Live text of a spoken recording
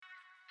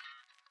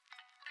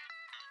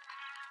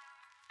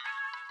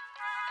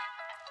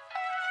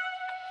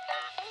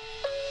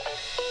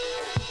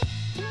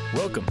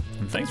Welcome,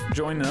 and thanks for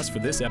joining us for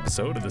this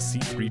episode of the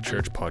C3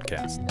 Church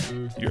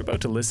Podcast. You're about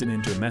to listen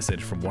into a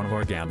message from one of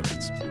our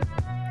gatherings.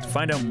 To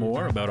find out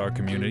more about our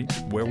community,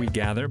 where we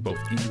gather both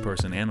in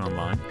person and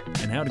online,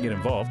 and how to get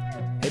involved,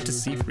 head to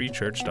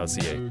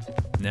c3church.ca.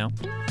 Now,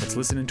 let's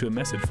listen into a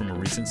message from a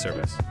recent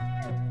service.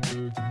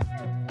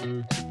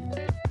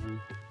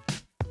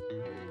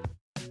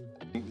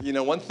 You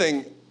know, one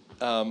thing,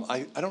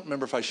 I don't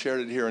remember if I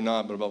shared it here or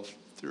not, but about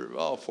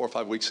 4 or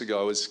 5 weeks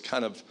ago, I was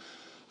kind of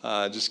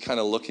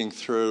looking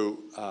through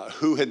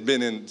who had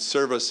been in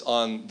service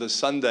on the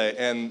Sunday.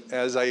 And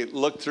as I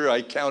looked through,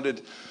 I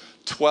counted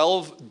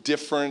 12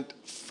 different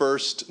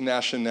first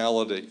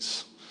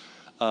nationalities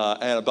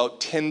and about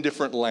 10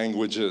 different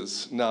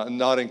languages,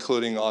 not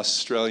including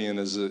Australian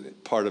as a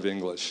part of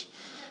English.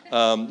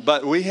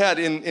 But we had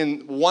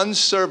in one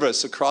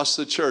service across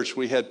the church,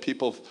 we had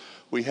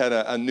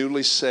a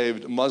newly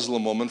saved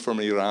Muslim woman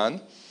from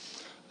Iran.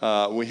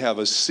 We have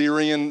a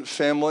Syrian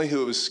family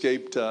who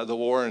escaped the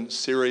war in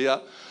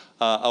Syria.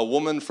 A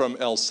woman from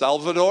El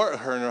Salvador.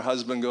 Her and her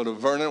husband go to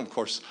Vernon. Of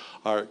course,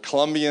 our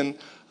Colombian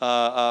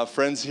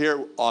friends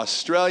here.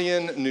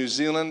 Australian, New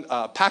Zealand,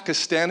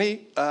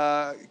 Pakistani.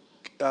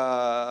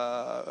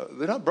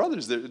 They're not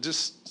brothers. They're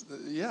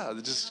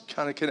just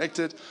kind of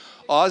connected.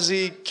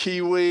 Aussie,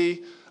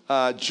 Kiwi,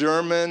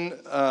 German,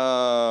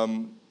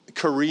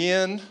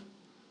 Korean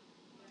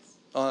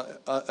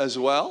as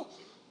well.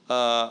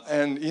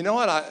 And you know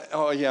what?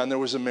 And there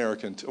was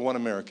one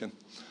American,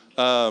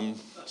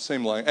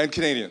 same line, and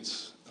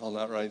Canadians, all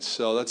that, right?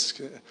 So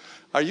that's.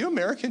 Are you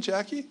American,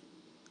 Jackie?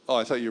 Oh,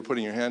 I thought you were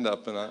putting your hand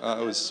up, and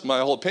my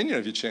whole opinion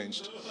of you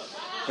changed.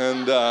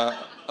 And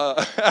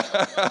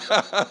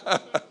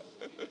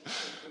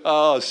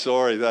oh,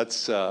 sorry,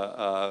 that's.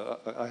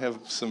 I have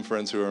some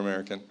friends who are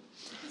American.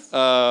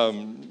 But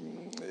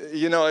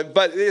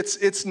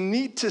it's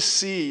neat to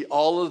see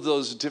all of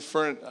those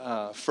different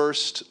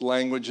first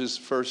languages,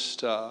 where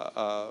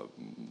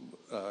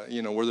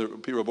the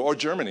people, or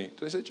Germany.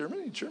 Did I say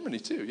Germany? Germany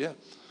too, yeah.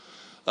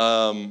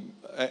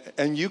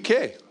 And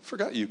UK,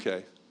 forgot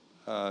UK.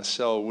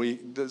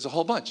 There's a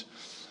whole bunch.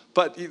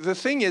 But the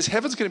thing is,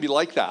 heaven's going to be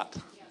like that.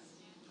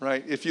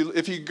 Right? If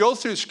you go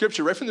through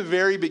Scripture, right from the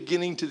very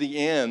beginning to the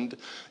end,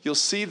 you'll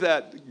see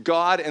that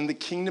God and the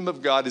kingdom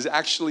of God is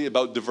actually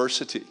about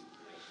diversity.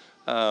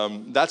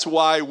 That's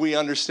why we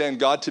understand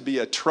God to be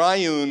a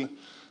triune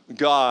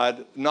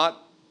God,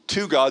 not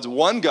two gods,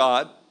 one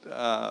God,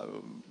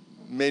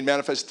 made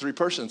manifest in three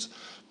persons.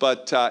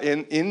 But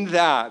in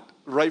that,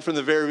 right from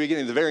the very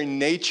beginning, the very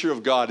nature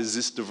of God is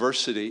this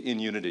diversity in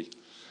unity.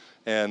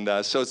 And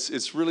so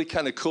it's really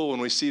kind of cool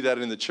when we see that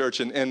in the church.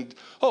 And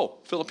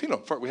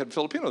Filipino. We had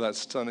Filipino that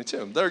Sunday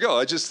too. There we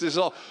go.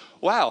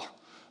 Wow.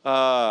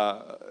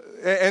 The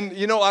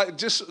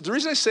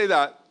reason I say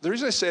that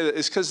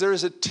is because there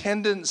is a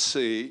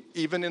tendency,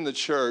 even in the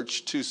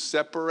church, to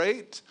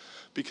separate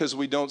because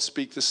we don't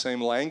speak the same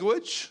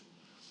language.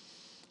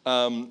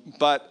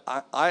 But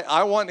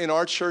I want in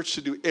our church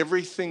to do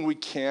everything we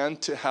can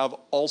to have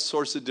all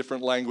sorts of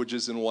different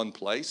languages in one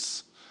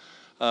place.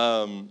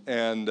 Dave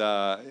and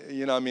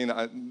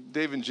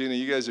Gina,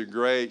 you guys are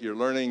great. You're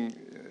learning,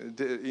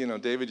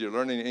 David, you're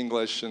learning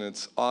English, and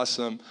it's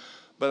awesome.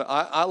 But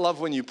I love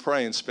when you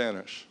pray in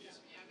Spanish.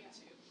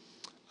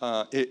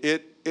 Yeah, me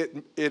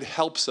too. It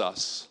helps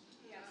us.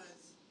 Yes.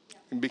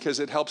 Because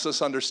it helps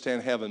us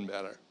understand heaven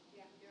better.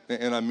 Yeah.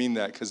 And I mean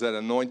that because that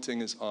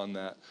anointing is on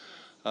that.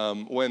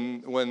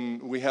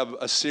 When we have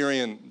a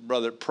Syrian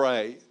brother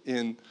pray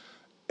in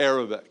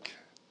Arabic,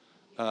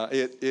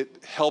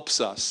 it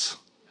helps us.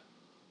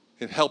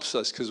 It helps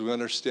us because we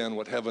understand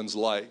what heaven's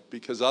like.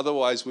 Because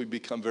otherwise we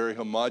become very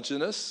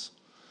homogenous.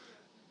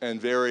 And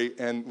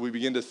we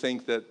begin to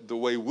think that the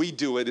way we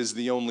do it is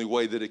the only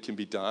way that it can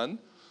be done,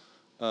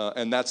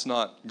 and that's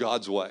not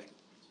God's way,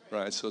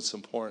 right? So it's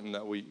important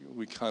that we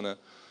kind of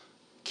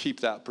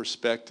keep that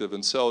perspective,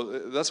 and so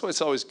that's why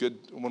it's always good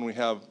when we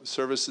have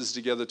services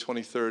together.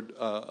 23rd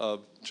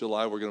of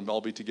July, we're going to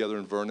all be together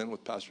in Vernon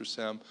with Pastor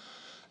Sam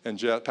and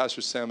Jess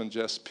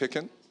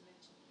Picken.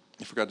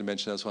 I forgot to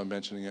mention that's why I'm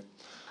mentioning it,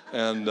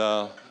 and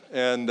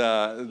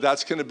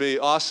that's going to be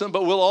awesome.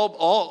 But we'll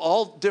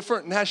all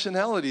different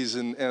nationalities,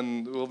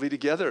 and we'll be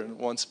together in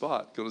one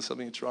spot. Go to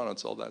something in Toronto.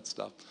 It's all that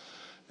stuff.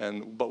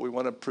 But we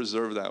want to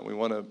preserve that. We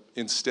want to,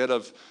 instead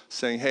of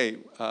saying, hey,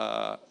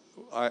 I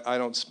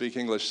don't speak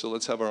English, so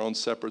let's have our own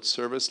separate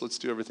service. Let's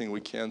do everything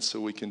we can so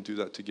we can do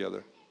that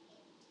together.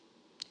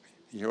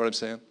 You hear what I'm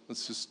saying?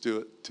 Let's just do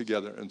it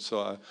together. And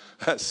so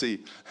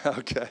see,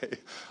 okay,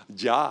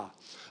 ja.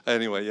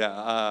 Anyway,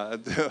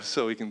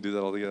 so we can do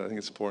that all together. I think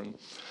it's important.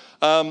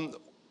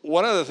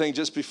 One other thing,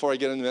 just before I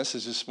get into the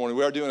message this morning,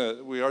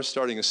 we are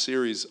starting a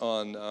series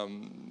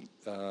on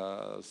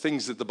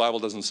things that the Bible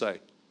doesn't say,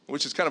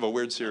 which is kind of a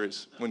weird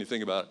series when you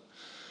think about it.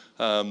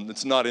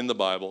 It's not in the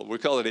Bible. We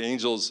call it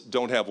Angels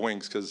Don't Have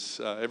Wings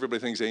because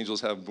everybody thinks angels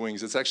have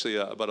wings. It's actually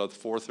about a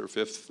 4th or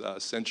 5th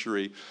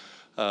century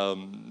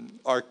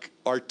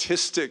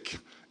artistic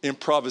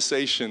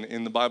improvisation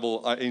in the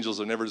Bible. Angels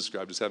are never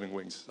described as having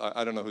wings.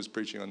 I don't know who's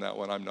preaching on that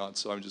one. I'm not,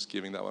 so I'm just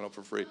giving that one up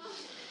for free.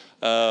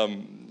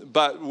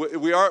 But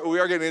we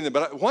are getting in there.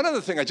 But one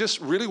other thing I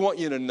just really want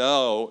you to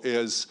know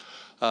is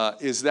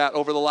that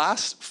over the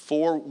last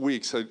 4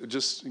 weeks,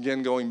 just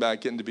again going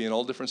back, getting to be in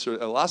all different services,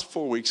 the last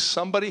 4 weeks,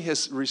 somebody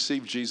has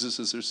received Jesus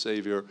as their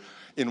Savior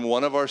in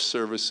one of our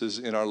services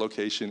in our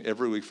location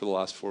every week for the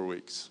last 4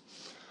 weeks.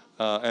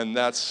 And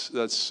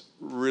that's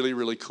really,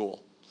 really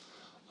cool.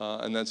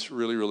 And that's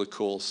really, really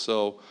cool.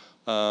 So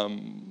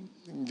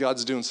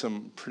God's doing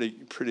some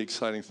pretty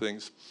exciting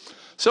things.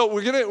 So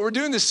we're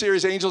doing this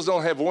series, Angels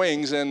Don't Have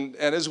Wings, and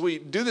as we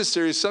do this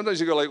series,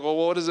 sometimes you go like, well,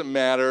 what does it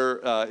matter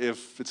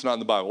if it's not in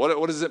the Bible?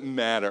 What does it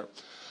matter?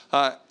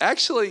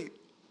 Actually,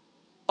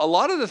 a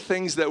lot of the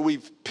things that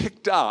we've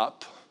picked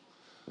up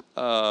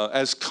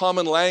as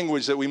common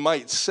language that we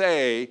might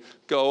say,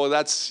 go, well,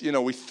 that's,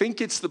 we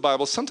think it's the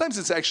Bible. Sometimes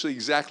it's actually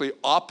exactly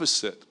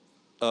opposite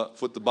of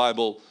what the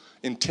Bible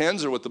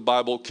intends or what the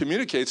Bible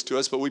communicates to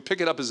us, but we pick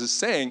it up as a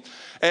saying,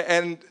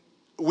 and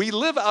we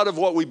live out of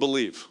what we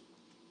believe.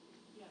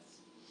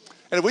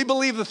 And if we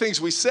believe the things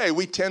we say,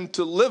 we tend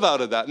to live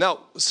out of that. Now,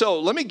 so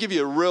let me give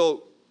you a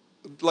real,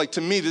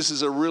 to me, this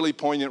is a really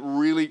poignant,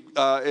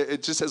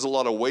 it just has a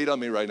lot of weight on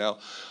me right now.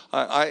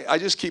 I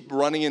just keep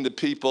running into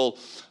people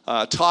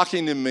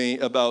talking to me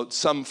about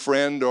some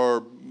friend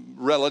or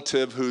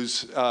relative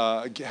who's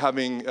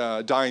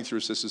dying through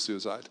assisted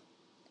suicide.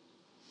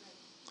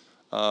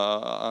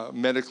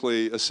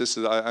 Medically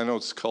assisted, I know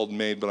it's called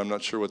MAID, but I'm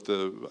not sure what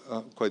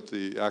quite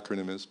the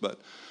acronym is, but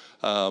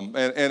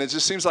and it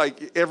just seems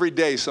like every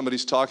day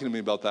somebody's talking to me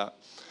about that.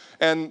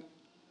 And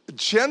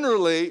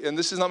generally, and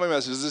this is not my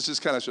message, this is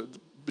just kind of,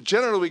 but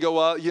generally we go,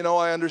 well,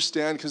 I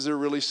understand because they're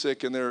really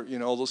sick and they're,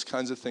 all those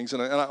kinds of things.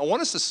 And I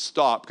want us to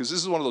stop, because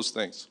this is one of those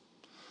things.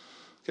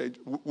 Okay,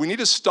 we need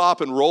to stop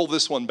and roll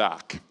this one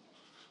back.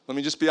 Let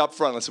me just be up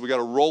front. Let's say we got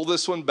to roll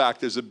this one back.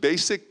 There's a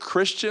basic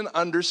Christian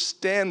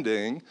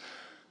understanding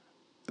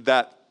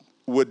that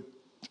would,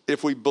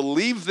 if we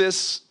believe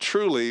this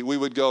truly, we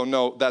would go,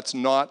 no, that's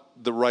not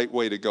the right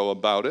way to go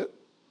about it.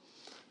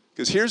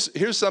 Because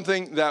here's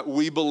something that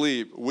we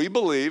believe. We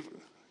believe,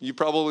 you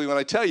probably, when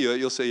I tell you it,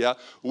 you'll say, yeah,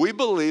 we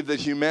believe that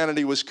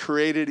humanity was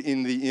created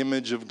in the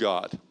image of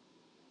God.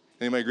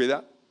 Anybody agree with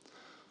that?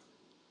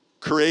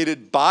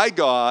 Created by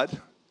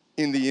God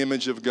in the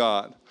image of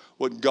God.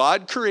 What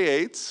God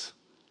creates,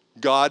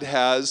 God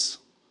has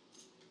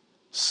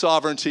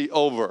sovereignty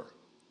over.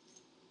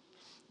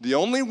 The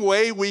only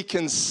way we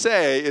can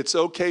say it's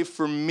okay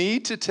for me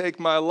to take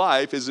my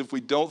life is if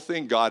we don't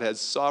think God has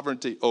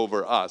sovereignty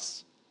over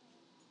us.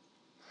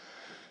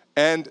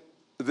 And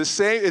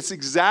it's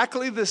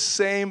exactly the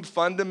same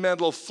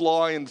fundamental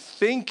flaw in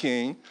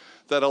thinking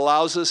that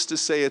allows us to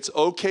say it's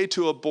okay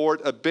to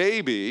abort a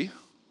baby,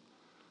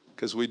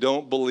 because we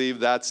don't believe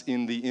that's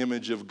in the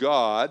image of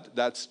God.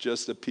 That's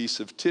just a piece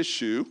of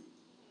tissue.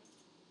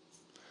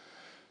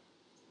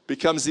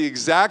 Becomes the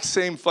exact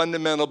same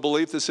fundamental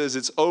belief that says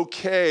it's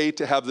okay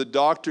to have the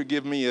doctor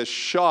give me a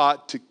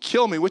shot to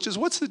kill me, which is,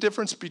 what's the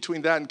difference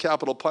between that and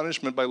capital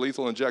punishment by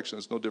lethal injection?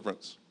 There's no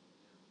difference.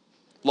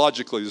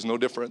 Logically, there's no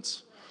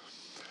difference.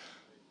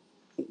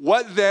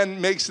 What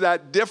then makes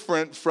that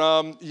different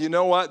from,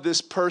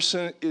 this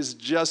person is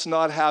just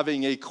not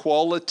having a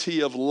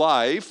quality of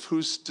life?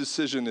 Whose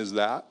decision is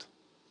that?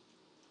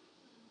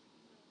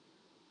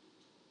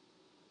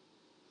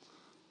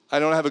 I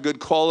don't have a good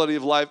quality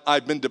of life.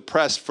 I've been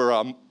depressed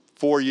for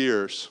 4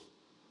 years.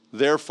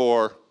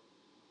 Therefore,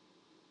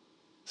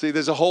 see,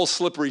 there's a whole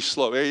slippery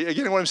slope.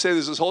 Again, what I'm saying,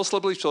 there's this whole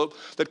slippery slope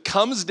that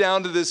comes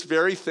down to this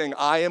very thing.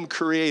 I am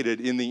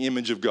created in the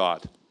image of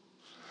God.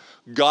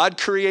 God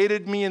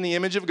created me in the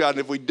image of God. And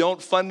if we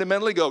don't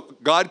fundamentally go,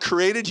 God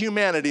created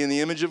humanity in the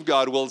image of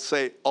God, we'll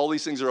say all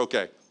these things are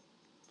okay.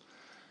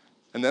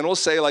 And then we'll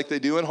say, like they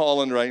do in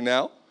Holland right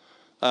now,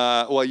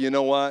 well, you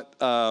know what?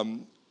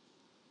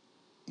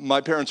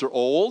 My parents are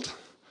old.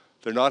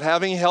 They're not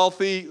having a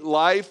healthy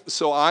life,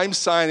 so I'm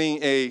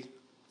signing a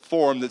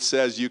form that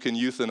says you can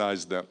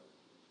euthanize them.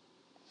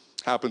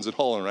 Happens in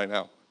Holland right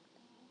now.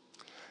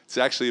 It's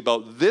actually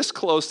about this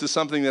close to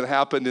something that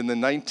happened in the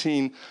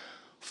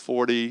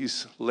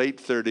 1940s, late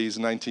 30s,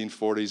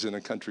 1940s in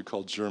a country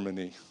called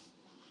Germany.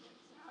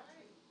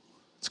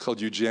 It's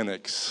called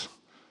eugenics.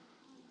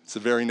 It's the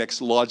very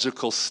next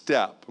logical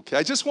step. Okay,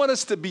 I just want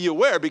us to be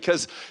aware,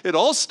 because it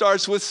all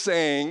starts with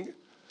saying,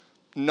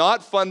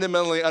 not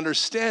fundamentally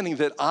understanding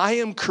that I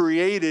am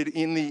created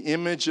in the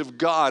image of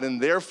God,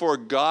 and therefore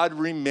God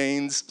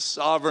remains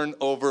sovereign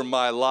over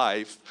my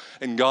life,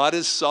 and God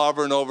is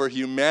sovereign over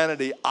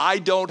humanity. I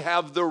don't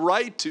have the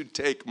right to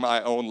take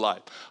my own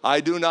life.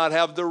 I do not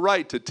have the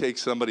right to take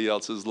somebody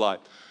else's life.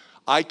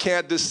 I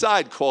can't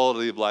decide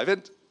quality of life.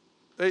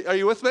 Are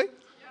you with me?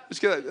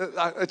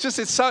 Yeah. It's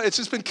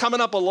just been coming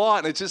up a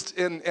lot,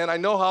 and I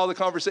know how the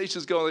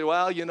conversation's going.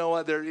 Well, you know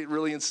what? They're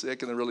really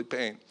sick and they're really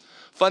pain.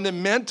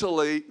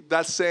 Fundamentally,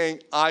 that's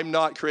saying, I'm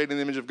not created in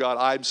the image of God.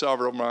 I'm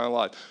sovereign over my own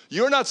life.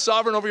 You're not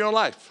sovereign over your own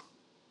life.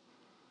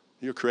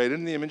 You're created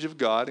in the image of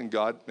God, and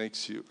God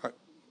makes you.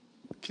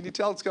 Can you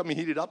tell it's got me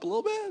heated up a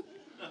little bit?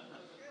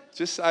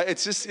 It's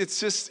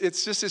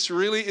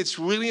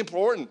really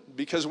important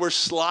because we're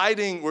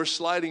sliding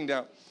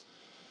down.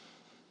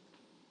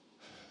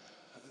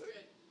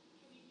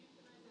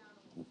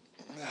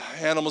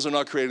 Animals are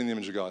not created in the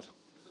image of God.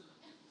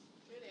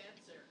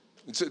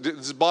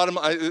 It's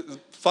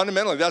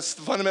fundamentally, that's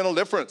the fundamental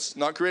difference.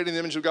 Not created in the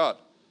image of God.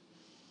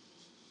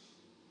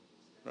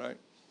 Right?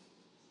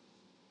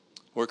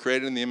 We're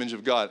created in the image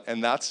of God.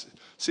 And that's,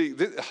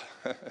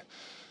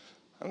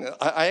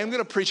 I am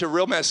going to preach a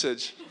real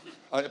message.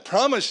 I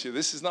promise you,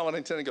 this is not what I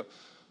intend to go.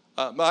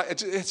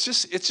 It's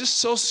just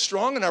so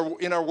strong in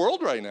our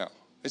world right now.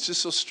 It's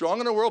just so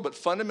strong in our world, but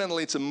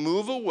fundamentally it's a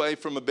move away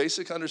from a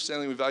basic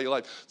understanding we value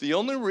life. The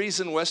only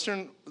reason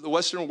the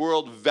Western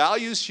world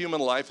values human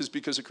life is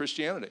because of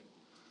Christianity.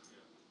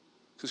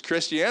 Because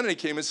Christianity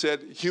came and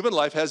said human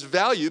life has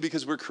value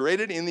because we're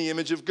created in the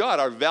image of God.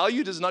 Our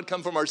value does not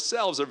come from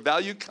ourselves. Our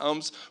value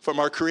comes from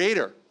our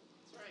Creator.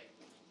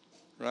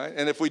 Right?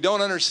 And if we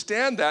don't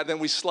understand that, then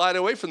we slide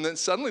away from that.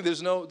 Suddenly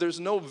there's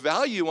no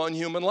value on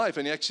human life.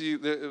 And actually,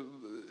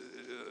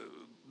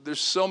 there's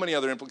so many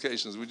other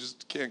implications. We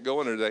just can't go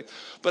into today.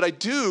 But I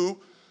do,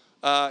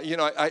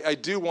 I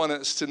do want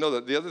us to know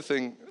that the other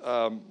thing,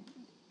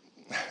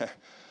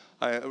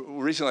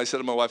 recently I said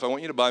to my wife, I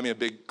want you to buy me a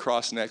big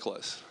cross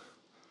necklace,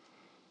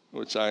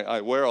 which I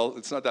wear.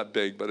 It's not that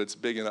big, but it's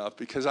big enough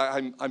because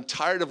I'm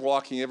tired of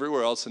walking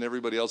everywhere else and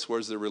everybody else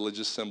wears their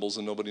religious symbols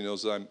and nobody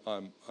knows that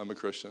I'm a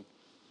Christian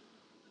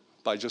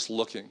by just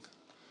looking.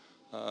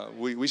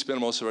 We spend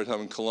most of our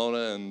time in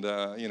Kelowna, and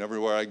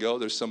everywhere I go,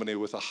 there's somebody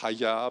with a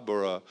hijab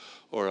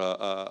or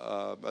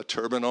a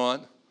turban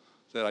on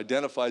that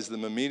identifies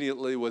them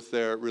immediately with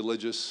their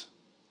religious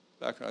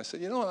background. I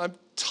said, I'm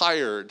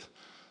tired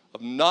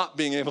of not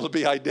being able to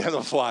be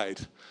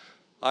identified.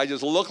 I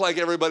just look like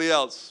everybody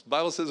else. The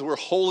Bible says we're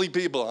holy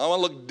people. I want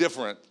to look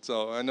different.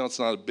 So I know it's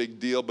not a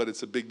big deal, but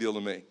it's a big deal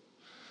to me.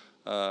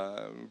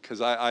 Because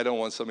I don't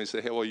want somebody to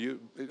say, hey, well,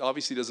 it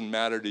obviously doesn't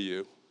matter to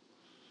you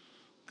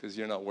because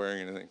you're not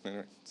wearing anything.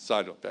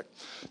 Side note back.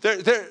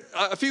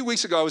 A few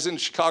weeks ago, I was in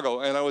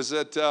Chicago, and I was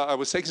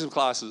taking some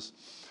classes.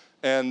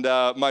 And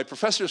my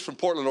professor is from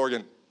Portland,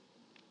 Oregon.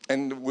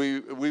 And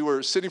we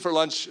were sitting for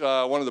lunch,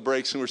 one of the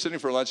breaks, and we were sitting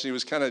for lunch, and he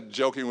was kind of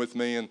joking with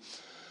me.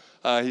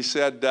 And he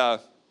said,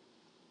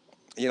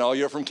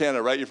 you're from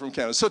Canada, right? You're from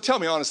Canada. So tell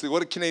me honestly,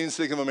 what do Canadians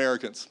think of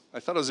Americans? I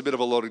thought it was a bit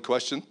of a loaded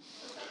question.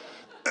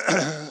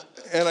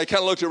 And I kind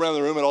of looked around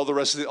the room at all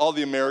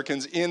the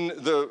Americans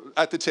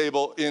at the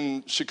table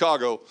in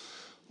Chicago,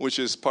 which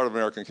is part of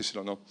America in case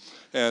you don't know.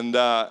 And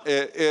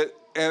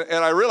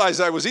I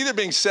realized I was either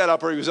being set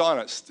up or he was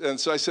honest. And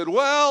so I said,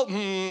 well,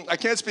 I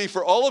can't speak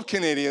for all of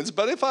Canadians,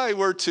 but if I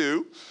were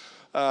to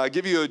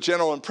give you a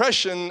general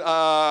impression,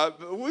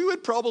 we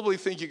would probably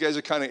think you guys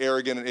are kind of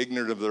arrogant and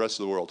ignorant of the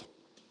rest of the world.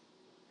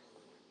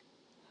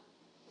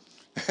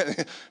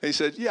 And he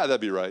said, yeah,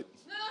 that'd be right.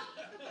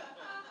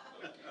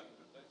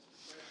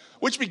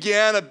 Which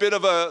began a bit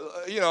of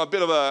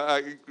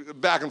a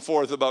back and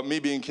forth about me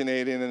being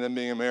Canadian and then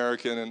being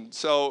American. And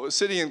so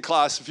sitting in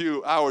class a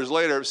few hours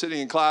later,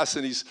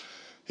 and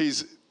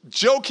he's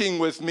joking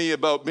with me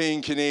about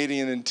being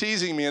Canadian and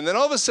teasing me. And then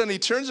all of a sudden he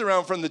turns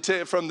around from the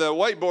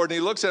whiteboard and he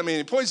looks at me and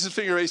he points his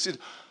finger and he said,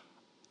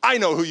 I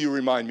know who you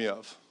remind me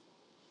of.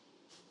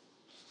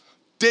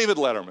 David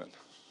Letterman.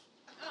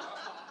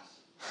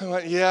 I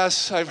went,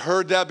 yes, I've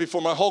heard that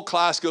before. My whole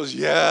class goes,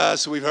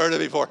 yes, we've heard it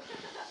before.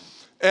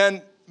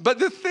 But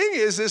the thing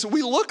is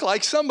we look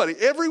like somebody.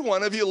 Every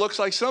one of you looks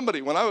like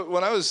somebody. When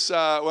I was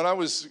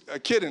a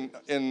kid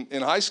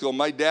in high school,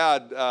 my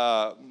dad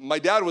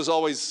was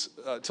always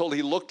told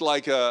he looked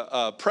like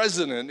a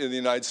president in the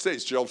United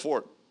States, Gerald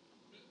Ford.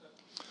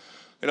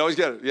 And I always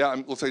get it. Yeah,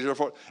 looks like Gerald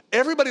Ford.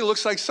 Everybody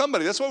looks like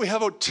somebody. That's why we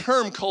have a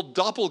term called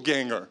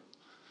doppelgänger.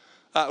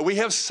 We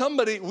have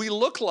somebody we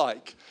look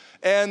like.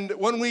 And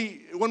when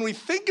we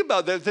think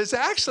about that, there's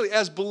actually,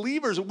 as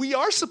believers, we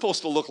are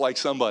supposed to look like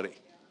somebody.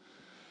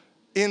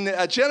 In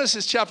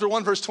Genesis chapter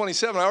 1, verse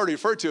 27, I already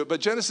referred to it, but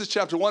Genesis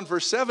chapter 1,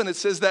 verse 7, it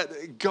says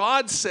that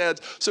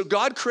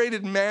God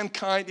created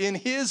mankind in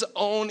his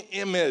own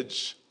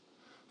image.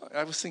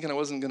 I was thinking I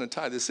wasn't going to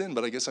tie this in,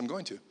 but I guess I'm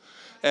going to.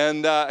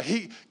 And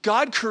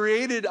God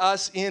created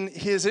us in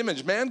his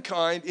image,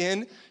 mankind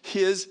in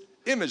his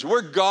image.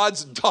 We're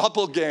God's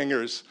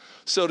doppelgangers,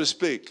 so to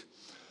speak.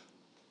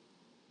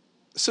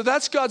 So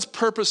that's God's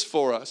purpose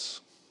for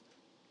us.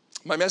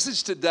 My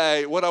message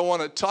today, what I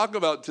want to talk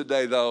about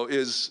today, though,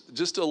 is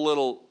just a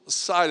little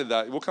side of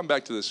that. We'll come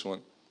back to this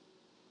one.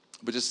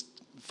 But just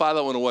file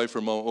that one away for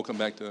a moment. We'll come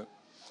back to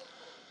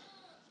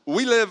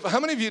it.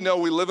 How many of you know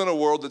we live in a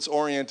world that's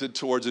oriented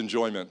towards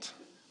enjoyment?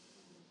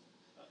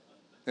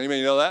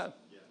 Anybody know that?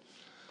 Yeah.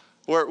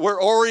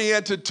 We're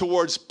oriented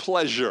towards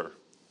pleasure.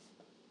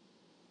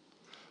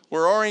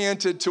 We're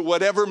oriented to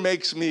whatever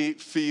makes me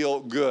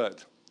feel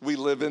good. We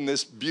live in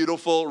this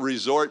beautiful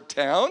resort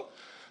town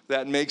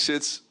that makes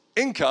its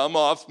income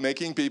off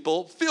making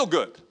people feel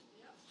good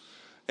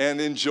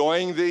and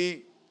enjoying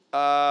the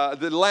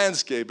the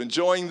landscape,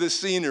 enjoying the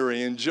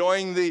scenery,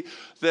 enjoying the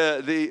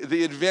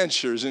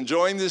adventures,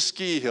 enjoying the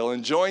ski hill,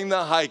 enjoying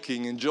the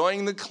hiking,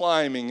 enjoying the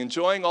climbing,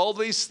 enjoying all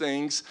these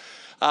things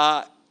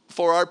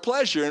for our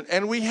pleasure.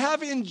 And we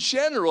have, in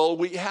general,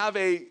 we have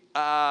a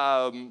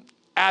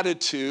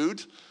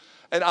attitude,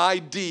 an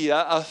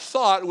idea, a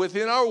thought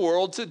within our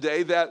world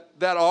today that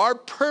our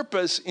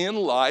purpose in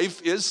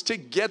life is to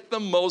get the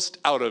most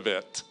out of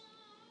it.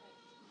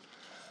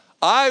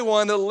 I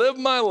want to live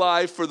my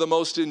life for the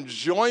most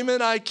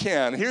enjoyment I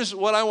can. Here's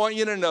what I want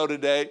you to know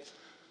today.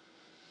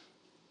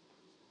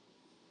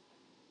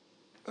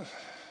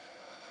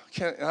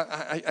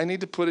 I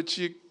need to put it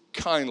to you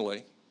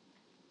kindly.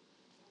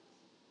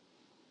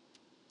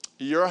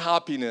 Your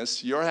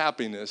happiness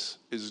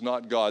is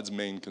not God's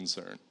main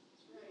concern.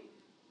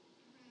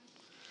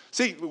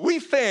 See, we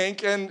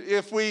think, and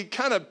if we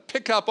kind of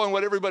pick up on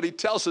what everybody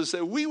tells us,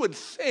 that we would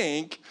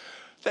think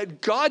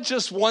that God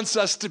just wants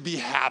us to be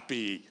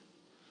happy.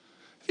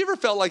 Have you ever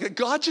felt like that?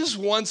 God just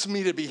wants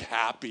me to be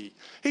happy.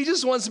 He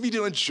just wants me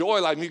to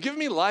enjoy life. You've given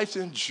me life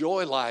to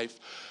enjoy life.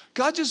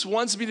 God just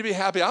wants me to be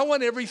happy. I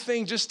want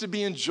everything just to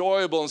be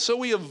enjoyable. And so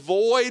we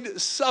avoid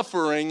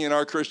suffering in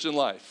our Christian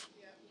life.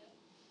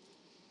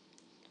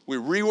 We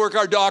rework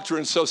our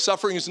doctrine so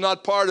suffering is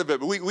not part of it,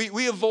 but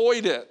we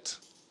avoid it.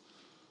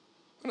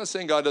 I'm not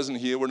saying God doesn't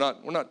heal. We're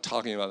not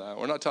talking about that.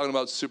 We're not talking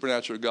about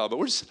supernatural God, but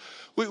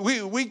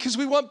because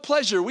we want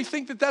pleasure. We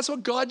think that that's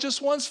what God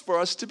just wants for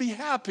us, to be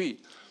happy.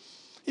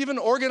 Even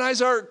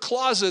organize our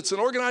closets and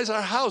organize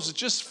our house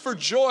just for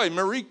joy.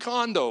 Marie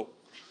Kondo.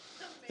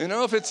 You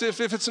know, if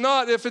it's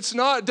not,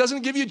 it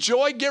doesn't give you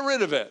joy, get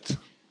rid of it.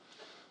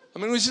 I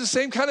mean, it's the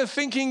same kind of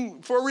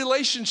thinking for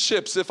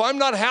relationships. If I'm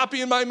not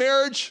happy in my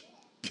marriage,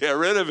 get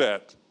rid of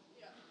it.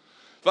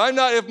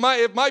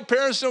 If my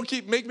parents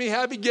don't make me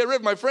happy, get rid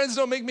of them. My friends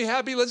don't make me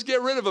happy, let's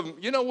get rid of them.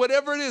 You know,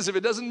 whatever it is, if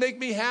it doesn't make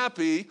me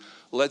happy,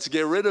 let's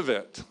get rid of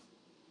it.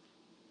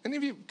 Any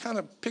of you kind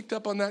of picked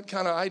up on that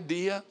kind of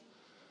idea?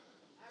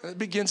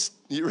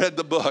 You read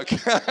the book.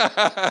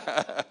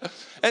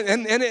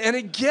 and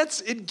it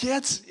gets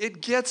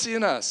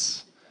in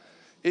us.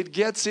 It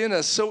gets in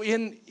us. So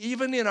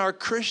even in our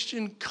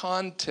Christian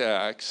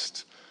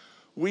context,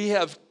 we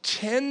have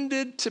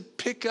tended to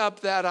pick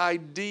up that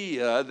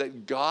idea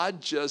that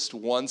God just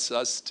wants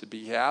us to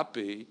be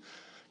happy.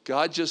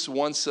 God just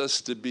wants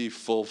us to be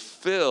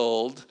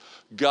fulfilled.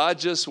 God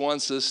just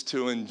wants us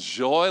to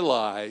enjoy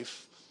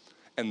life.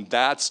 And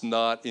that's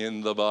not in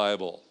the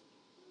Bible.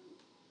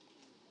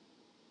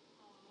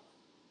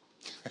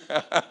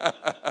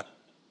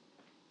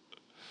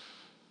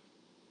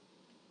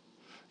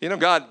 You know,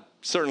 God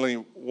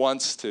certainly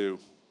wants to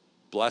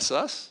bless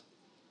us.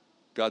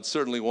 God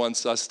certainly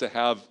wants us to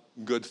have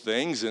good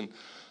things. In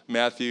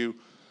Matthew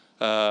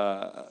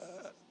chapter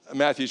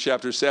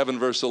 7,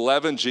 verse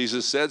 11,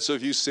 Jesus said, so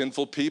if you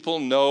sinful people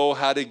know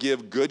how to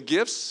give good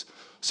gifts,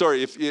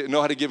 if you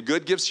know how to give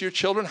good gifts to your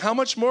children, how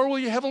much more will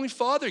your Heavenly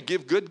Father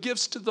give good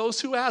gifts to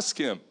those who ask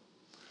Him?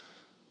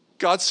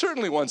 God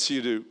certainly wants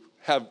you to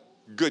have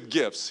good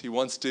gifts. He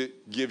wants to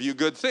give you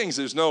good things.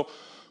 There's no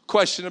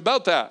question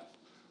about that.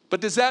 But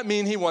does that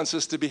mean He wants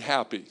us to be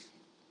happy?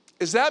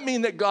 Does that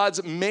mean that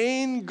God's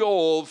main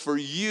goal for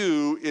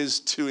you is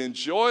to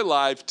enjoy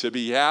life, to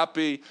be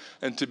happy,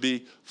 and to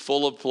be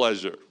full of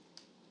pleasure?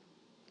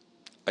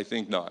 I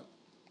think not.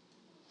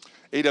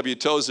 A.W.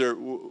 Tozer,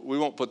 we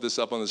won't put this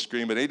up on the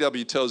screen, but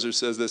A.W. Tozer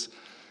says this.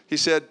 He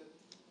said,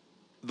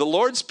 the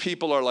Lord's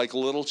people are like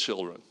little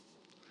children.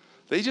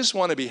 They just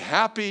want to be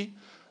happy.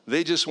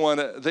 They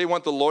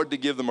want the Lord to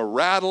give them a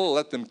rattle,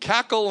 let them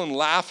cackle and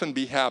laugh and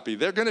be happy.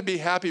 They're going to be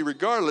happy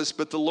regardless,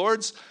 but the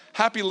Lord's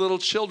happy little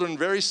children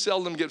very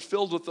seldom get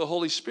filled with the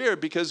Holy Spirit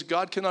because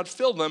God cannot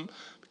fill them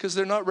because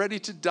they're not ready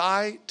to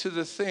die to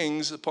the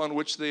things upon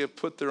which they have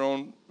put their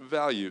own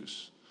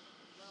values.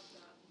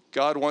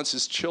 God wants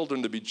His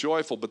children to be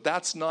joyful, but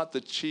that's not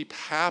the cheap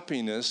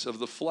happiness of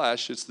the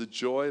flesh. It's the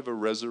joy of a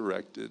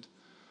resurrected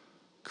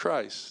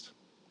Christ.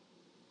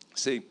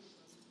 See,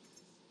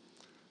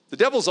 the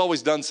devil's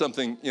always done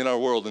something in our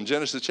world. In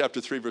Genesis chapter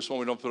 3, verse 1,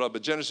 we don't put it up,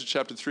 but Genesis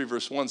chapter 3,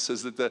 verse 1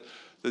 says that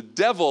the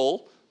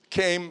devil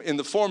came in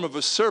the form of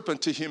a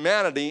serpent to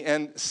humanity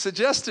and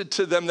suggested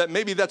to them that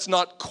maybe that's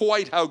not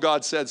quite how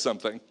God said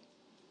something.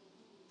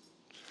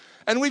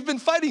 And we've been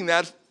fighting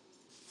that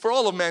for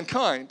all of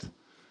mankind.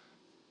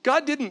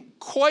 God didn't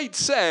quite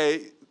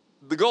say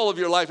the goal of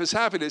your life is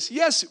happiness.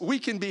 Yes, we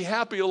can be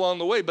happy along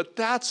the way, but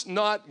that's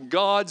not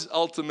God's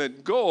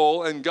ultimate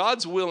goal, and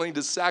God's willing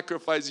to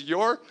sacrifice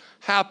your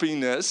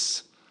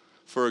happiness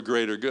for a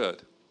greater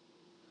good.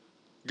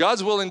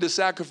 God's willing to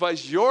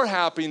sacrifice your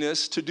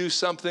happiness to do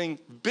something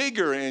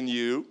bigger in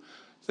you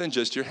than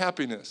just your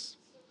happiness.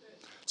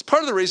 It's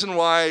part of the reason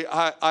why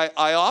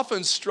I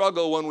often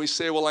struggle when we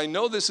say, well, I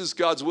know this is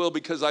God's will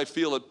because I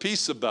feel at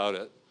peace about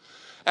it.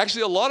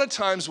 Actually, a lot of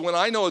times when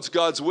I know it's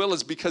God's will,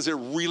 it's because it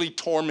really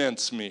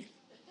torments me.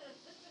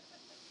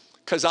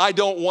 Because I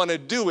don't want to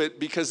do it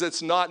because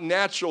it's not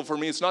natural for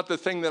me. It's not the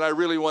thing that I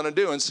really want to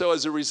do. And so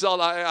as a result,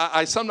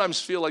 I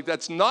sometimes feel like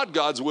that's not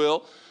God's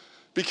will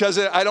because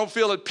I don't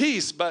feel at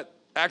peace, but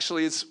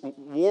actually it's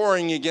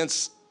warring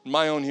against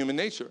my own human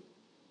nature.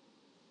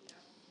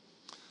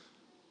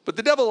 But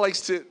the devil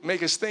likes to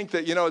make us think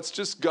that, it's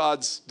just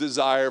God's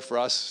desire for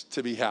us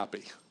to be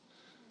happy.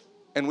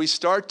 And we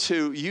start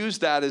to use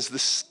that as the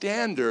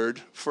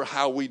standard for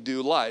how we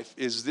do life.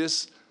 Does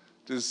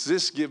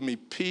this give me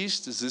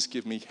peace? Does this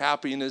give me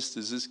happiness?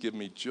 Does this give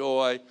me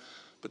joy?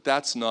 But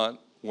that's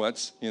not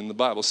what's in the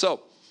Bible.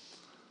 So,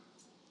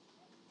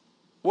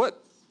 let's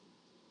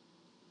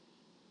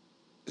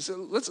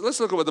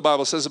look at what the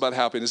Bible says about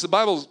happiness. The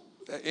Bible,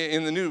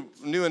 in the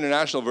New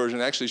International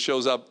Version, actually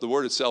shows up, the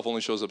word itself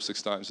only shows up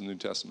 6 times in the New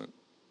Testament.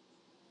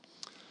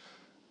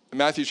 In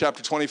Matthew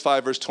chapter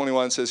 25, verse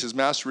 21 says, his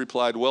master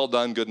replied, well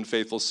done, good and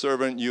faithful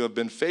servant. You have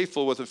been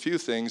faithful with a few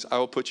things. I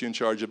will put you in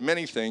charge of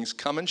many things.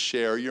 Come and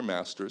share your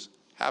master's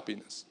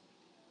happiness.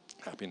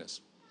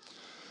 Happiness.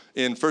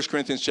 In 1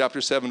 Corinthians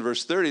chapter 7,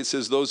 verse 30, it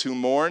says, those who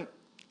mourn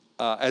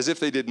as if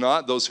they did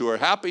not, those who are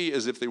happy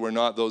as if they were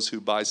not, those who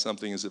buy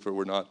something as if it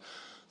were not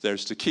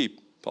theirs to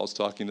keep. Paul's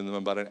talking to them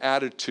about an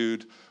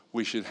attitude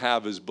we should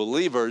have as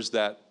believers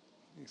that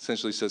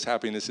essentially says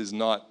happiness is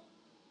not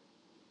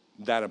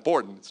that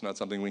important. It's not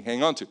something we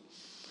hang on to.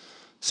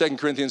 2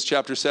 Corinthians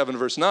chapter 7,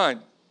 verse 9.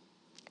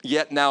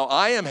 Yet now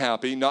I am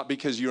happy, not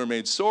because you are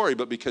made sorry,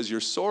 but because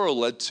your sorrow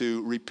led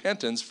to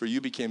repentance, for you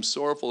became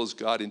sorrowful as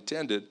God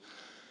intended,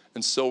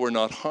 and so were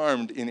not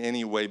harmed in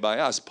any way by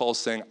us. Paul's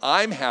saying,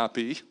 I'm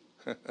happy,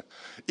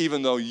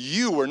 even though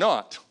you were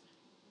not.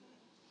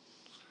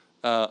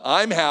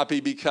 I'm happy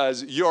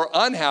because your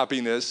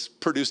unhappiness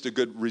produced a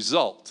good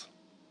result.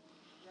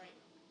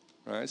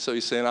 Right? So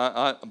he's saying,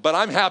 but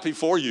I'm happy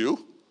for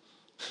you.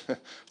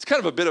 It's kind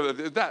of a bit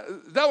of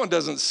that one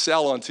doesn't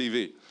sell on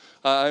TV.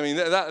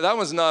 That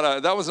one's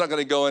not going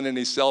to go in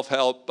any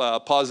self-help,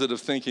 positive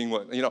thinking.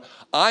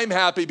 I'm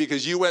happy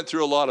because you went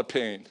through a lot of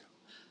pain.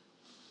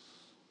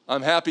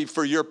 I'm happy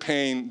for your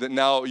pain that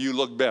now you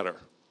look better.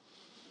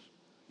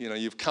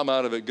 You've come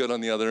out of it good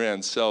on the other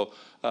end. So,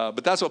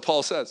 but that's what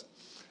Paul says.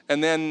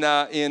 And then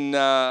in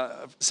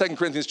 2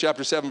 Corinthians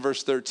chapter 7,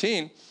 verse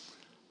 13,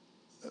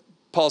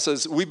 Paul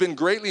says, we've been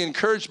greatly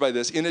encouraged by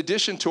this. In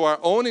addition to our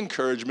own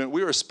encouragement,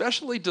 we were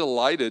especially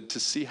delighted to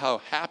see how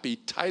happy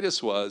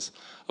Titus was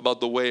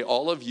about the way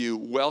all of you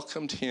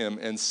welcomed him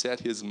and set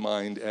his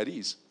mind at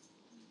ease.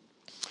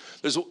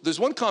 There's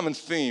one common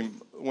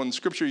theme when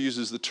Scripture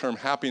uses the term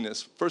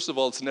happiness. First of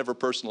all, it's never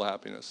personal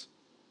happiness.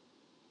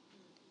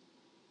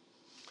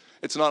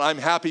 It's not, I'm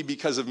happy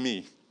because of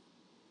me.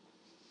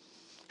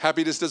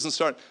 Happiness doesn't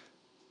start.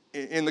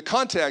 In the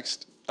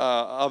context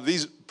of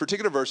these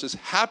particular verses,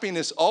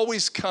 happiness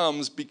always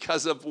comes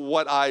because of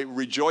what I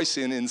rejoice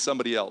in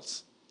somebody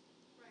else.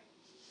 Right.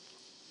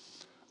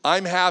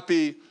 I'm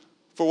happy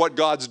for what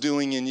God's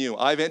doing in you.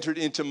 I've entered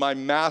into my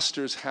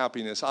master's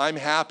happiness. I'm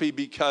happy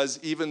because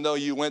even though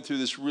you went through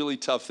this really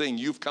tough thing,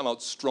 you've come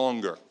out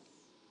stronger.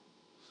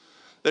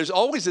 There's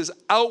always this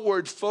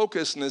outward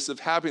focusedness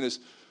of happiness.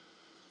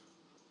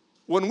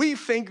 When we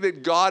think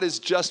that God is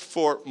just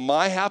for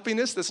my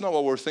happiness, that's not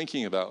what we're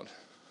thinking about.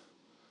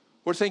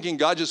 We're thinking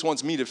God just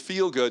wants me to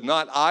feel good,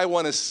 not I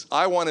want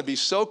to be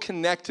so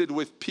connected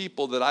with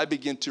people that I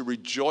begin to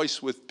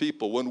rejoice with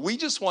people. When we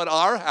just want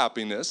our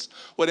happiness,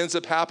 what ends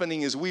up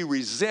happening is we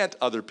resent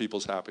other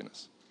people's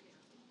happiness.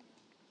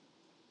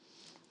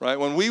 Right?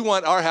 When we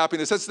want our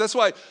happiness, that's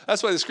why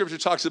the Scripture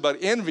talks about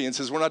envy and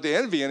says we're not to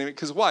envy anyone.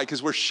 Because why?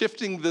 Because we're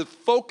shifting the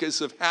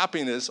focus of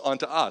happiness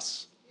onto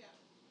us.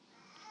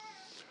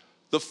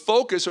 The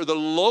focus or the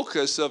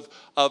locus of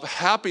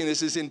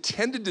happiness is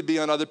intended to be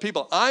on other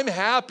people. I'm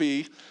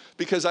happy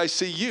because I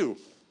see you.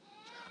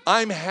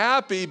 I'm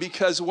happy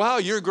because, wow,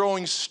 you're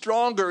growing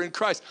stronger in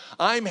Christ.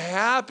 I'm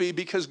happy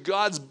because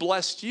God's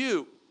blessed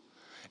you.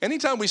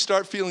 Anytime we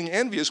start feeling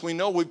envious, we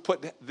know we've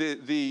put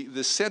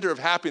the center of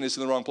happiness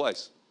in the wrong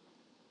place.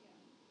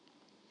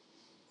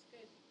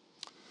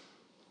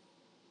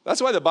 That's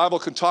why the Bible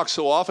can talk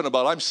so often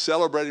about I'm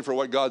celebrating for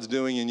what God's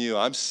doing in you.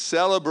 I'm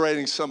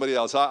celebrating somebody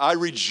else. I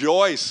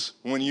rejoice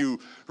when you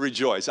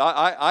rejoice.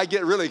 I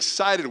get really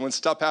excited when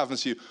stuff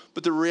happens to you.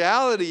 But the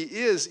reality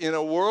is, in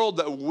a world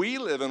that we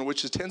live in,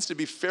 which tends to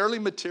be fairly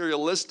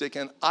materialistic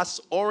and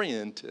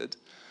us-oriented,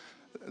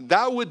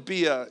 that would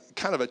be a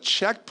kind of a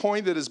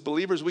checkpoint that as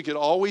believers we could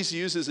always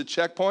use as a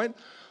checkpoint.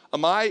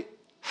 Am I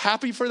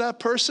happy for that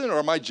person or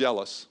am I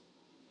jealous?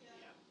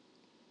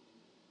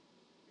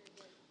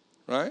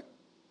 Right?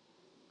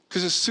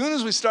 Because as soon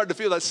as we start to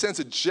feel that sense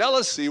of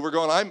jealousy, we're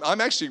going,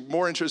 I'm actually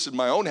more interested in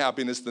my own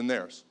happiness than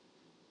theirs.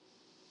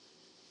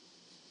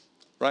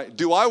 Right?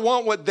 Do I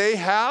want what they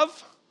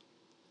have?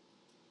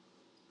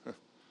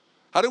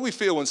 How do we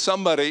feel when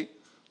somebody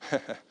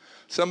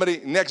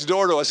next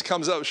door to us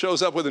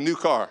shows up with a new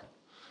car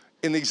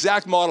in the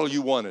exact model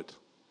you wanted?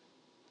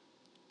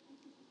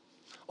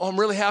 Oh, I'm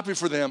really happy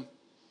for them,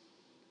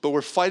 but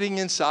we're fighting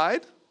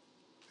inside?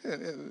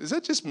 Is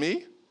that just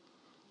me?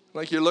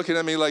 Like you're looking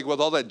at me like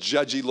with all that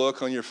judgy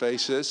look on your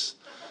faces,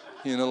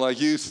 like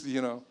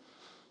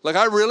like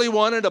I really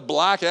wanted a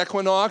black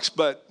Equinox,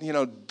 but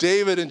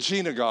David and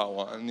Gina got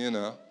one,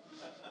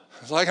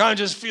 It's like, I'm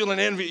just feeling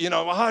envy.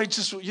 Why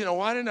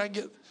didn't I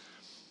get...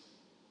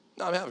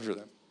 No, I'm happy for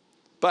them.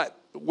 But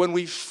when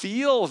we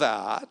feel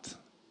that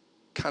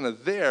kind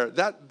of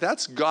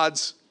that's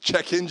God's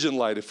check engine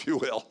light, if you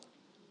will.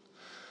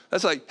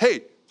 That's like,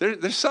 hey,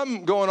 there's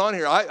something going on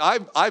here.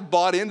 I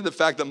bought into the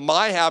fact that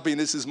my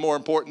happiness is more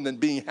important than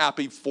being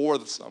happy for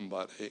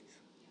somebody.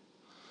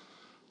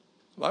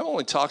 The Bible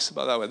only talks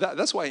about that way.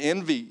 That's why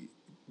envy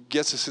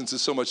gets us into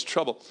so much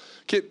trouble.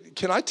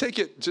 Can I take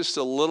it just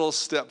a little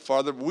step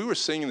farther? We were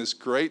singing this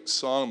great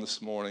song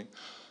this morning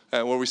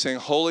where we sang,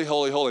 holy,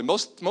 holy, holy.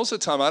 Most of the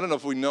time, I don't know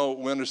if we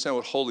understand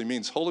what holy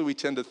means. Holy, we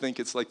tend to think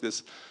it's like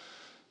this,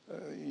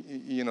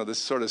 this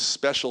sort of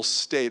special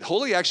state.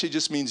 Holy actually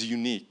just means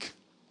unique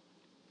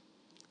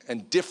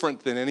and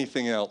different than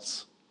anything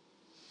else.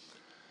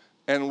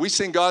 And we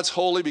sing God's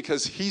holy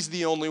because he's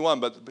the only one.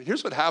 But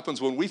here's what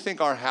happens when we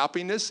think our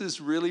happiness is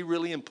really,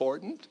 really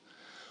important.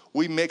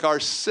 We make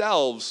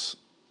ourselves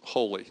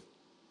holy.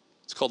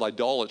 It's called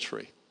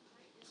idolatry.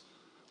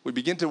 We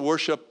begin to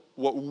worship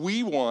what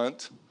we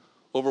want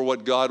over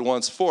what God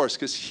wants for us.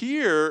 Because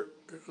here,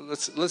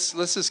 let's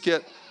just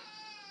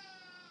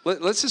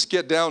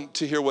get down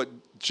to hear what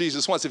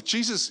Jesus wants.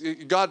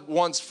 If God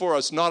wants for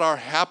us not our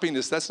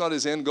happiness, that's not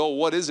his end goal.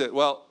 What is it?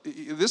 Well,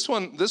 this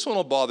one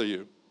will bother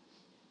you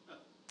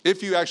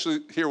if you actually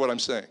hear what I'm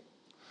saying.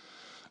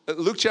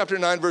 Luke chapter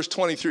 9, verse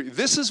 23.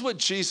 This is what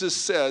Jesus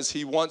says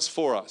he wants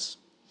for us.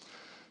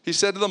 He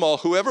said to them all,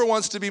 whoever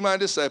wants to be my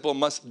disciple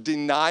must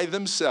deny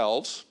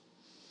themselves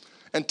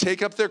and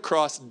take up their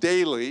cross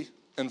daily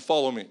and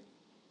follow me.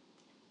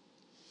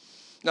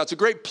 Now, it's a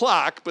great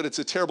plaque, but it's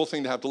a terrible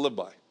thing to have to live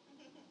by.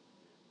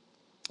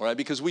 All right,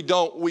 because we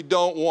don't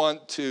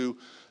want to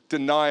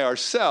deny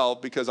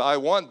ourselves because I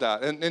want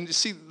that. And you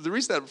see, the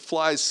reason that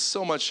flies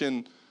so much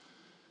in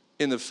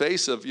the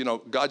face of,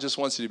 God just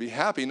wants you to be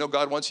happy. No,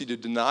 God wants you to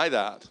deny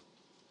that.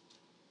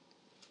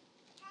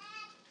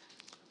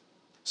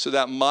 So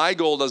that my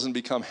goal doesn't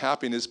become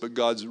happiness, but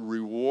God's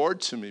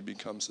reward to me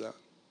becomes that.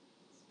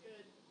 Good.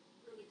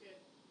 Really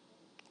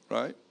good.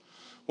 Right?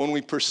 When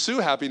we pursue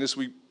happiness,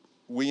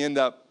 we end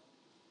up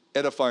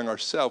edifying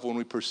ourselves. When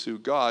we pursue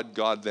God,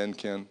 God then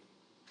can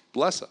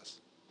bless us.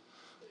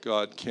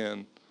 God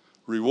can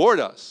reward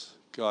us.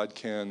 God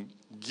can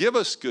give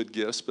us good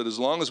gifts, but as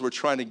long as we're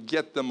trying to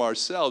get them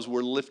ourselves,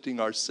 we're lifting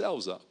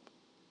ourselves up,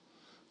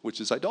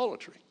 which is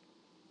idolatry.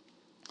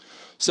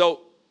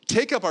 So,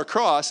 take up our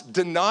cross,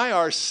 deny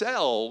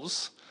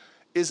ourselves,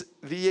 is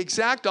the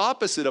exact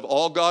opposite of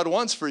all God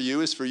wants for you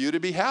is for you to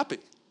be happy.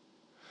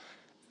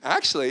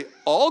 Actually,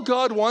 all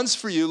God wants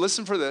for you,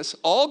 listen for this,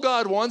 all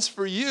God wants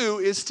for you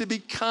is to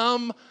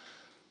become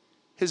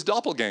his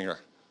doppelganger.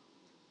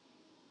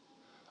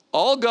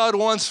 All God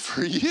wants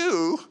for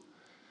you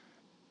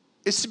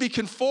is to be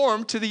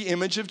conformed to the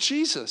image of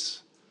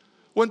Jesus.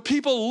 When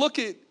people look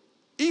at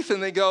Ethan,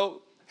 they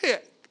go, hey,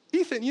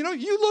 Ethan, you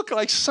look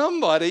like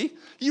somebody.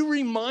 You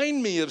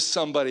remind me of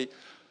somebody.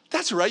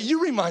 That's right,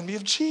 you remind me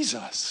of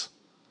Jesus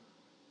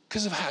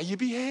because of how you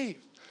behave,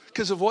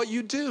 because of what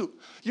you do.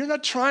 You're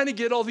not trying to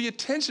get all the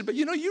attention, but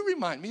you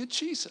remind me of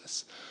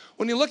Jesus.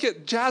 When you look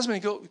at Jasmine,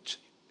 you go,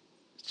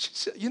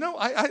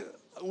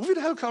 we'd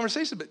have a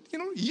conversation, but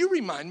you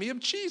remind me of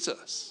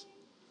Jesus.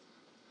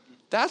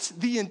 That's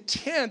the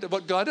intent of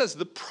what God does.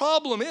 The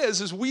problem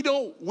is we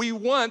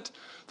want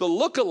the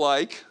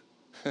look-alike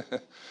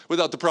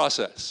without the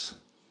process.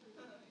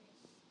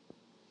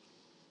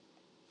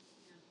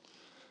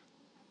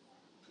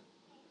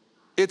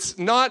 It's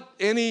not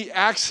any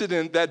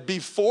accident that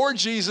before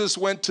Jesus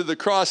went to the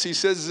cross, he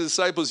says to his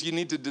disciples, you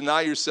need to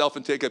deny yourself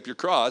and take up your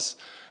cross.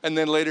 And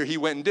then later he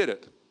went and did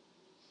it.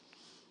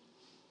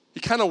 He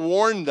kind of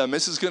warned them,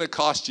 this is going to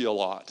cost you a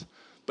lot.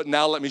 But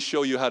now let me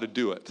show you how to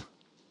do it.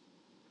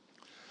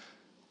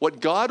 What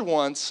God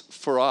wants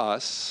for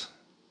us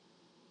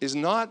is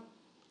not,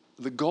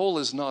 the goal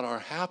is not our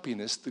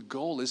happiness. The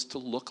goal is to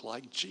look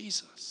like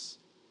Jesus.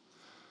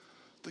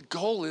 The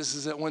goal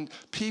is that when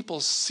people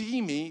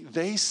see me,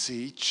 they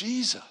see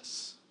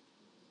Jesus.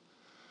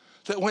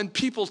 That when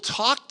people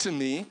talk to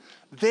me,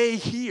 they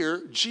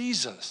hear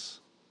Jesus.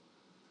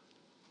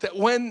 That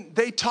when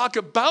they talk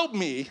about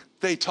me,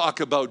 they talk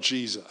about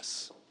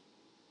Jesus.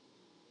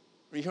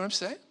 You hear what I'm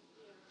saying?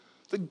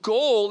 The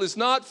goal is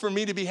not for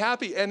me to be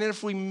happy. And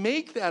if we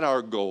make that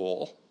our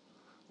goal,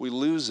 we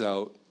lose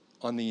out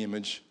on the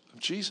image of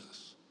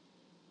Jesus.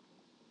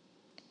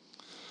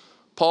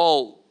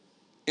 Paul,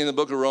 in the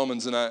book of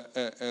Romans, and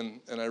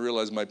I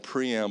realize my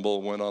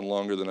preamble went on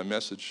longer than a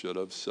message should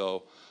have,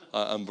 so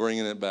I'm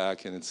bringing it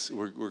back, and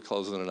we're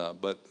closing it up.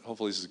 But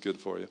hopefully this is good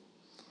for you.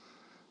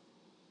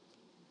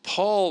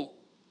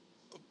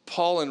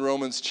 Paul in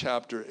Romans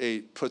chapter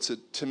 8 puts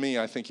it, to me,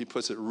 I think he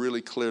puts it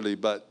really clearly,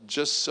 but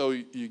just so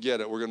you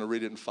get it, we're going to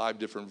read it in 5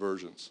 different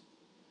versions.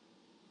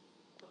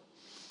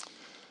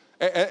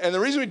 And the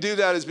reason we do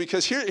that is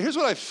because here's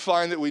what I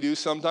find that we do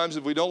sometimes.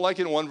 If we don't like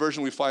it in one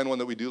version, we find one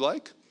that we do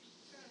like.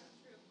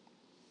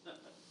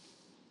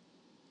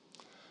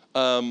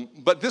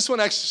 But this one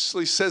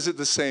actually says it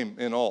the same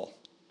in all.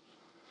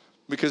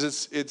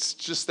 because it's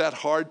just that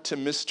hard to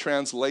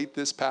mistranslate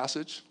this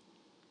passage.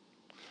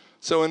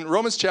 So in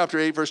Romans chapter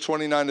 8, verse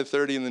 29 to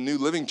 30 in the New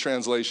Living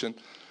Translation,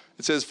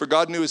 it says, "For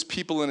God knew his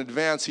people in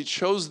advance. He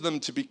chose them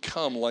to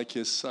become like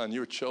his son." You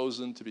were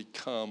chosen to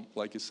become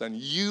like his son.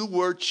 You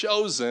were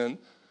chosen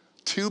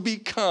to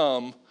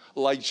become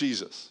like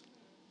Jesus.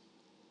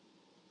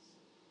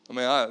 I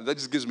mean, that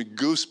just gives me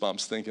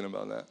goosebumps thinking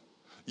about that.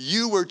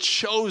 You were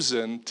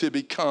chosen to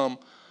become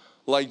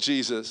like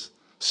Jesus,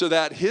 so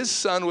that his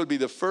son would be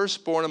the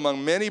firstborn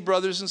among many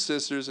brothers and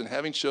sisters, and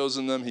having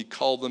chosen them, he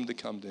called them to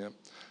come to him.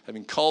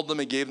 Having called them,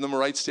 he gave them a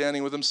right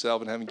standing with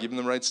himself, and having given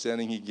them right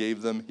standing, he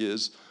gave them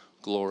his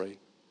glory.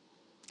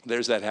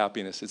 There's that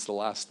happiness. It's the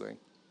last thing.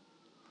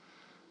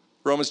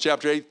 Romans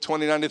chapter 8,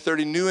 29 to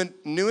 30,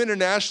 New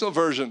International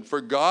Version.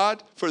 For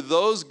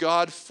those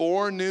God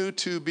foreknew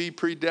to be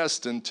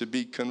predestined to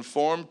be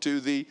conformed to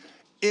the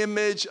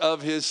image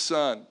of his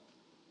son.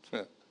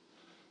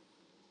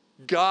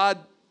 God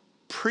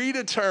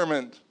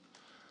predetermined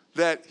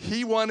that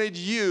he wanted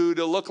you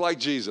to look like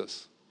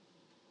Jesus.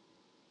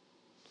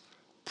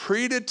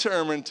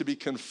 Predetermined to be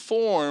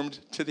conformed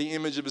to the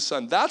image of his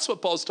son. That's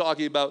what Paul's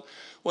talking about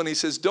when he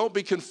says, don't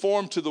be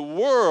conformed to the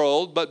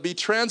world, but be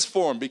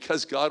transformed,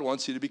 because God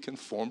wants you to be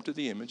conformed to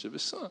the image of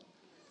his son.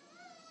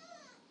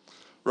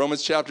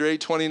 Romans chapter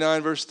 8,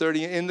 29, verse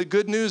 30, in the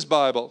Good News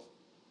Bible,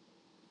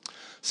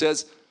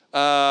 says,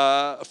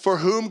 for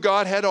whom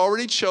God had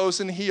already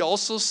chosen, he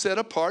also set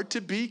apart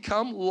to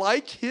become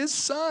like his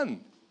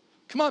son.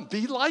 Come on,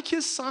 be like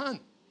his son.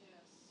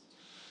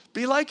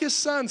 Be like his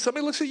son.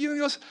 Somebody looks at you and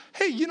goes,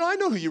 hey, I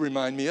know who you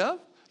remind me of.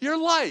 You're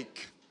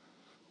like.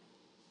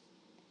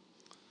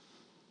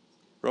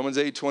 Romans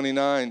 8,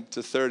 29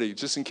 to 30.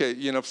 Just in case,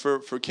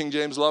 for King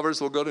James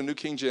lovers, we'll go to New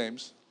King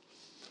James.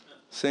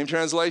 Same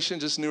translation,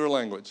 just newer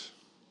language.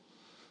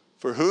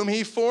 For whom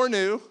he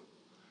foreknew,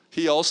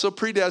 he also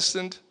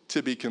predestined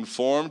to be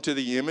conformed to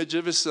the image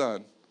of his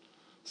son.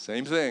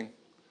 Same thing.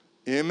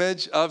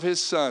 Image of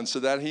his son, so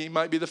that he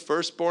might be the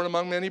firstborn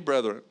among many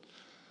brethren.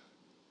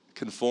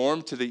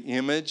 Conformed to the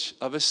image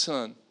of his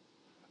son.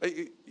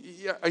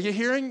 Are you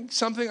hearing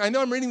something? I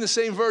know I'm reading the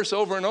same verse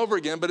over and over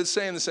again, but it's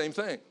saying the same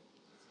thing.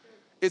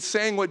 It's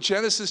saying what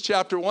Genesis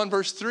chapter 1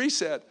 verse 3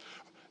 said.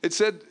 It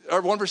said,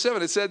 or 1 verse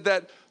 7, it said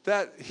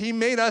that he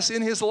made us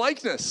in his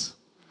likeness.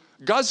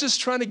 God's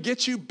just trying to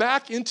get you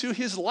back into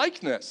his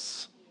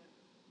likeness.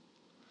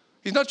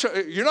 You're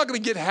not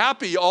going to get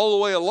happy all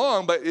the way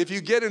along, but if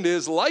you get into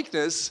his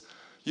likeness,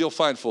 you'll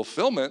find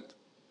fulfillment.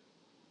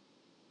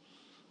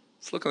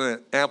 Let's look at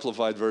the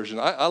Amplified Version.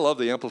 I love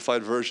the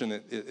Amplified Version.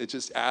 It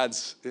just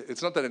adds,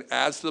 it's not that it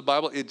adds to the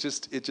Bible, it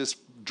just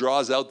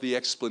draws out the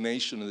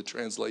explanation and the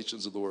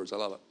translations of the words. I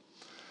love it.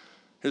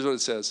 Here's what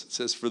it says. It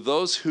says, for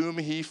those whom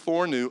he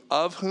foreknew,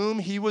 of whom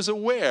he was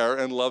aware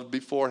and loved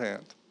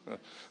beforehand.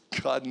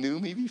 God knew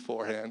me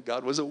beforehand.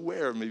 God was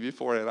aware of me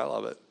beforehand. I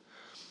love it.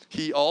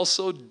 He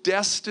also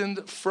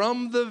destined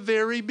from the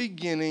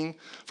beginning,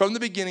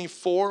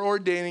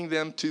 foreordaining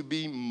them to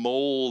be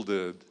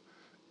molded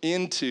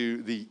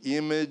into the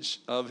image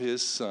of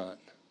his son.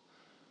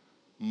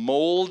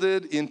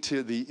 Molded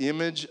into the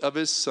image of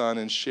his son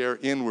and share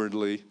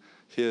inwardly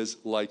his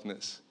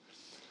likeness.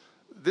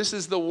 This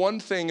is the one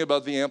thing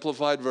about the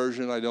Amplified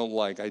Version I don't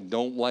like. I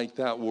don't like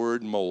that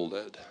word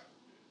molded.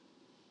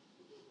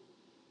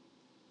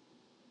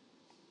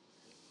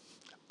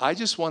 I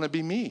just want to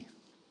be me.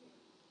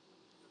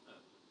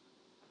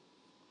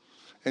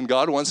 And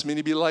God wants me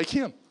to be like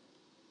him.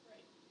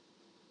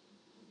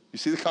 You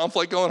see the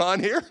conflict going on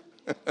here?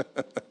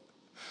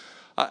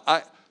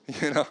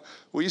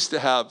 We used to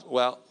have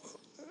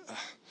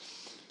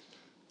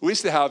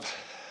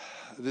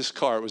this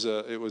car.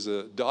 It was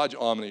a Dodge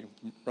Omni.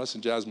 Russ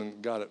and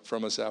Jasmine got it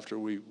from us after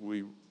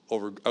we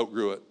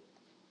outgrew it.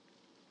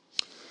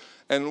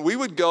 And we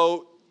lived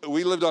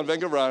on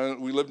Vancouver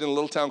Island. We lived in a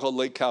little town called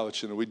Lake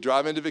Cowichan. And we'd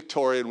drive into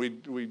Victoria and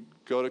we'd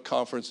go to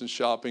conference and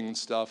shopping and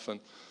stuff.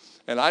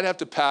 And I'd have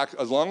to pack,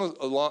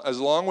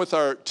 along with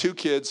our two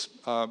kids,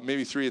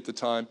 maybe three at the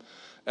time,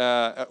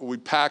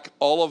 we'd pack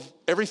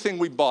everything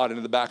we bought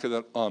into the back of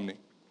the Omni.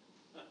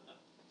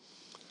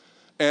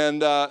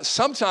 And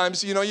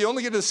sometimes, you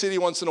only get to the city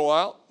once in a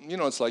while.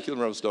 It's like in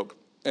Revelstoke.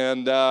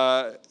 And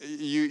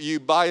you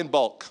buy in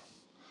bulk.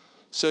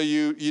 So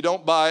you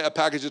don't buy a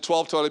package of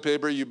 12 toilet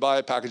paper, you buy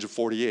a package of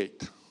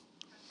 48.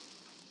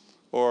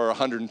 Or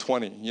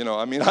 120,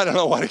 I don't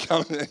know what it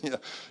comes in.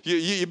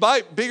 You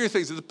buy bigger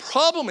things. The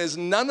problem is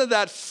none of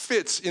that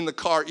fits in the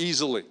car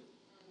easily.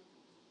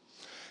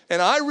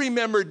 And I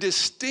remember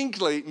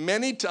distinctly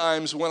many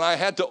times when I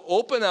had to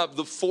open up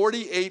the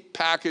 48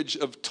 package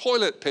of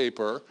toilet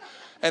paper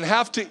and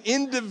have to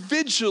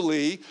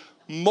individually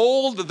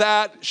mold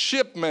that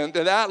shipment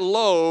and that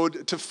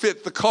load to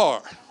fit the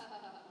car.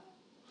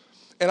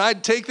 And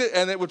I'd take it,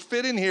 and it would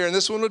fit in here, and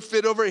this one would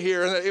fit over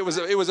here, and it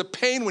was a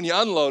pain when you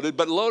unloaded,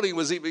 but loading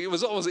was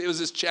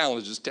this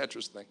challenge, this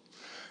Tetris thing,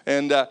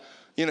 and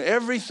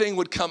everything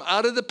would come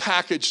out of the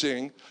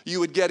packaging.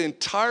 You would get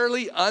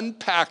entirely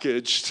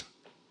unpackaged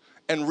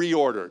and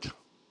reordered.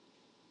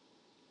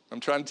 I'm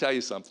trying to tell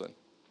you something.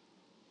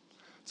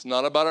 It's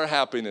not about our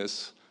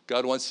happiness.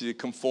 God wants you to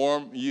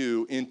conform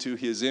you into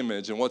his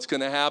image. And what's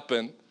going to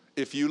happen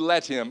if you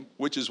let him,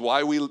 which is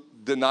why we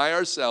deny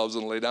ourselves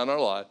and lay down our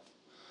life,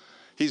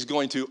 he's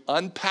going to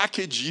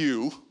unpackage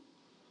you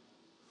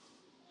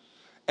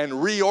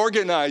and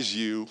reorganize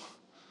you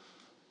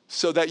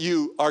so that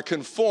you are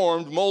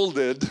conformed,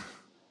 molded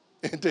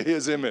into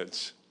his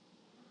image.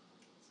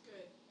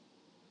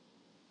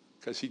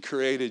 Because he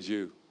created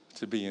you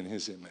to be in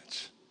his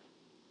image.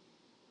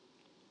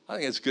 I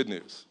think it's good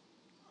news.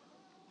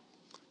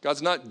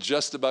 God's not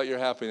just about your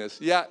happiness.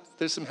 Yeah,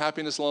 there's some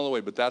happiness along the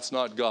way, but that's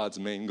not God's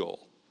main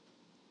goal.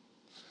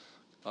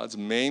 God's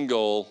main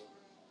goal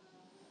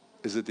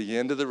is at the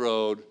end of the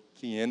road,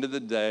 the end of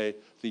the day,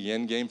 the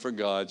end game for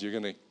God, you're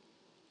going to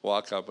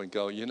walk up and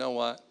go, you know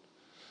what?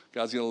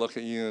 God's going to look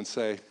at you and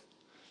say,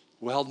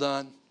 well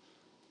done.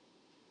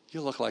 You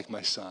look like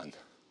my son.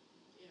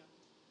 Yeah.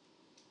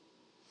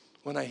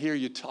 When I hear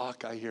you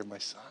talk, I hear my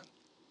son.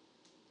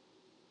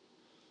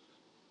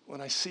 When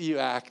I see you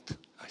act,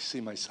 I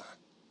see my son.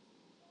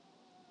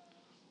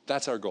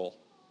 That's our goal.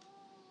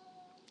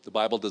 The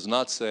Bible does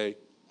not say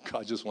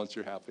God just wants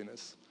your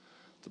happiness.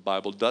 The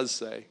Bible does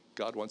say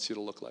God wants you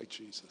to look like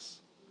Jesus.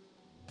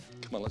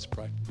 Come on, let's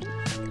pray.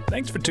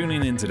 Thanks for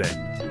tuning in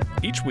today.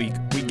 Each week,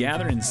 we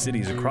gather in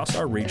cities across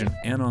our region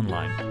and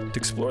online to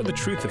explore the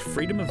truth of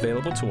freedom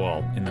available to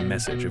all in the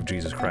message of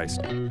Jesus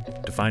Christ.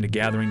 To find a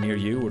gathering near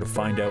you or to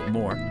find out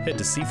more, head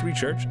to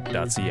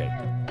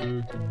c3church.ca.